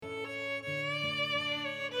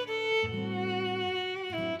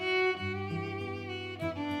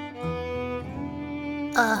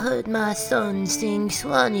I heard my son sing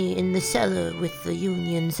Swanee in the cellar with the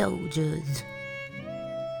Union soldiers.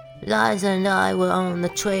 Liza and I were on the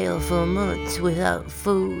trail for months without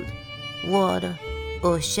food, water,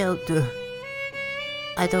 or shelter.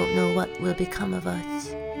 I don't know what will become of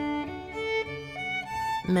us.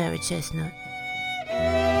 Mary Chestnut.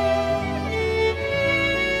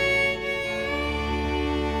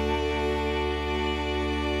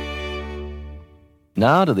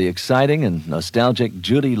 Now to the exciting and nostalgic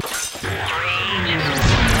Judy.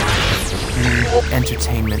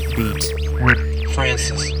 Entertainment beat. With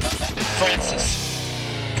Francis.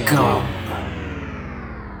 Go.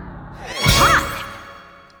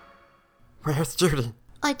 Where's Judy?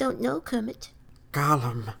 I don't know, Kermit.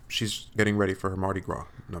 Gollum. She's getting ready for her Mardi Gras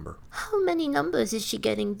number. How many numbers is she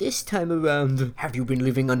getting this time around? Have you been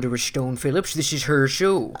living under a stone, Phillips? This is her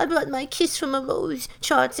show. I brought my Kiss from a Rose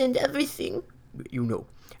charts and everything. You know,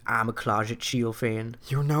 I'm a closet Seal fan.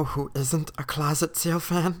 You know who isn't a closet Seal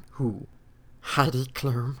fan? Who? Heidi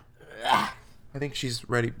Klum. I think she's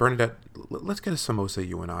ready. Bernadette, let's get a samosa,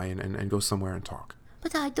 you and I, and go somewhere and talk.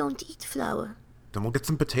 But I don't eat flour. Then we'll get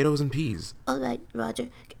some potatoes and peas. All right, Roger.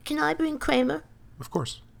 Can I bring Kramer? Of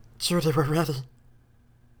course. Judy, we're ready.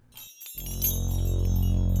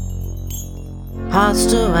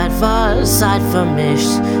 Hast du etwas Zeit für mich,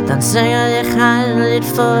 dann singe ich ein Lied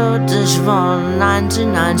für dich von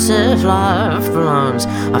 1990 Luftballoons.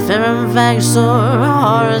 Auf ihrem Weg zum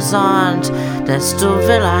Horizont, denkst du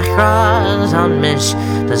vielleicht grad an mich,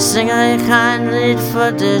 dann singe ich ein Lied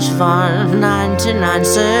für dich von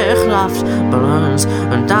 1990 Luftballoons.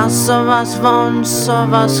 Und dass sowas von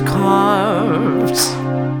sowas kommt.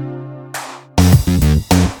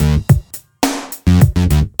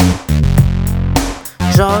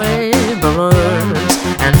 Joy balloons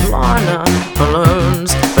and Lana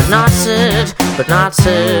balloons, but not Sid.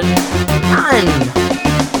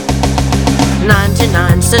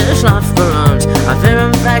 99 Luftballoons, auf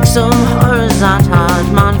ihrem Weg zum Horizont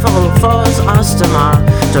hat man Volks aus dem Mar.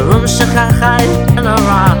 Der Rumschicherei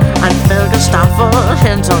general, ein Vögelstaffel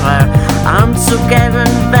hinterher, anzugeben,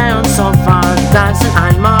 wer uns so far, dass es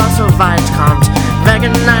einmal so weit kommt,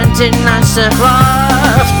 wegen 99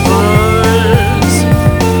 Luftballoons.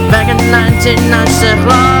 Back in 1990,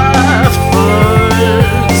 Luftballoons.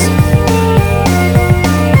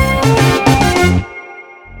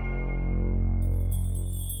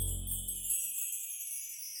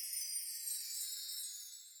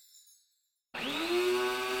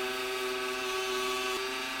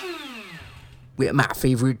 Well, my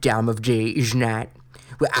favorite time of day is night.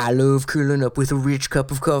 Well, I love curling up with a rich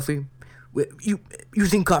cup of coffee. Well, you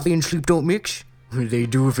think coffee and sleep don't mix? Well, they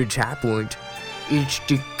do if it's High Point. It's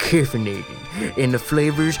decaffeinated, and the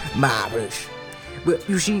flavor's marvelous. Well,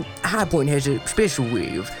 you see, High Point has a special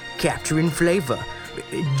way of capturing flavor.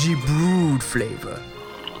 The brewed flavor.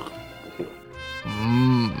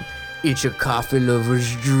 It's a coffee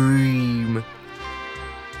lover's dream.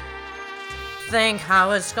 Think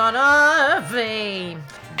how it's gonna be.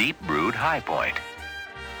 Deep brewed High Point.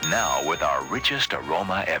 Now with our richest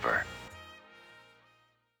aroma ever.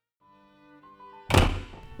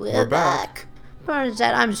 We're back.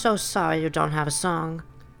 Bernadette, I'm so sorry you don't have a song.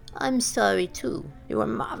 I'm sorry too. You were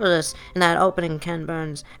marvelous in that opening, Ken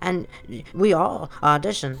Burns, and we all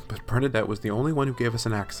auditioned. But Bernadette was the only one who gave us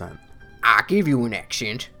an accent. I give you an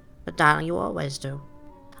accent. But darling, you always do.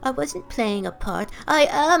 I wasn't playing a part. I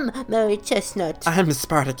am Mary Chestnut. I'm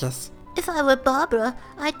Spartacus. If I were Barbara,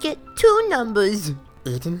 I'd get 2 numbers.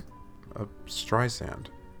 Eden? Streisand.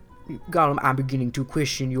 Gollum, I'm beginning to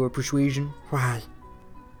question your persuasion. Why?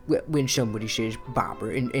 Well, when somebody says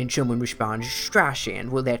Barbara and someone responds Streisand,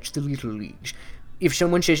 well, that's the Little Leagues. If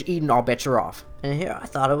someone says Eden, all bets are off. And here I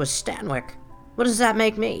thought it was Stanwyck. What does that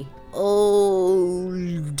make me?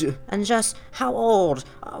 Old. And just how old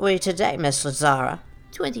are we today, Miss Lazara?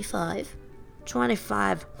 25.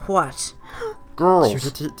 25 what?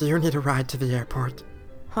 Girls. Judy, do you need a ride to the airport?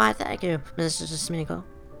 Why, thank you, Mr. Smeagol.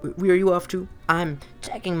 Where are you off to? I'm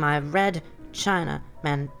taking my red China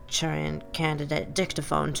Manchurian candidate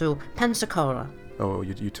dictaphone to Pensacola. Oh,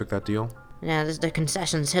 you took that deal? Yeah, the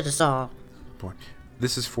concessions hit us all. Boy.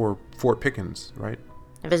 This is for Fort Pickens, right?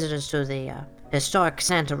 Visitors to the historic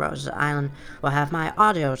Santa Rosa Island will have my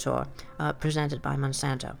audio tour presented by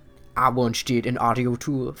Monsanto. I once did an audio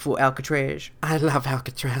tour for Alcatraz. I love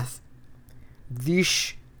Alcatraz.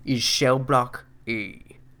 This is cell block A.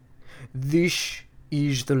 This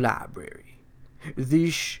is the library.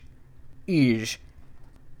 This is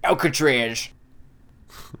Alcatraz.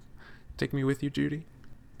 Take me with you, Judy?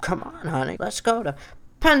 Come on, honey, let's go to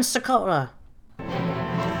Pensacola.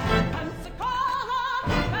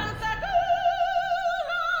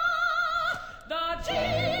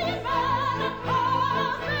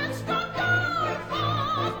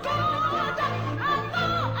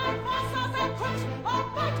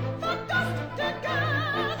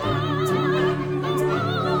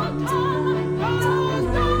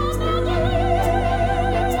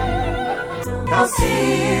 I'll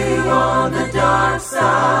see you on the dark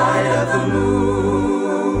side of the moon.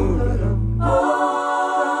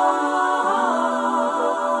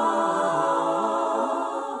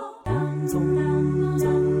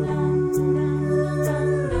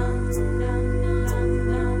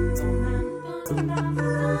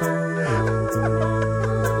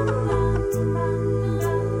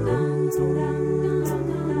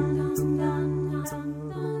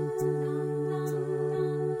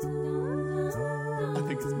 I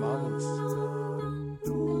think it's marvelous.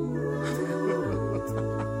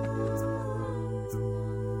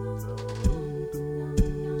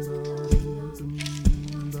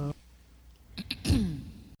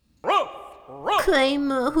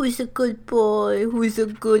 Kramer, who's a good boy? Who's a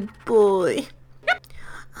good boy?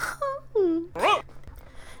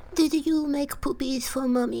 Did you make poopies for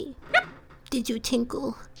mommy? Did you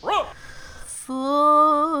tinkle?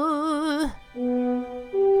 For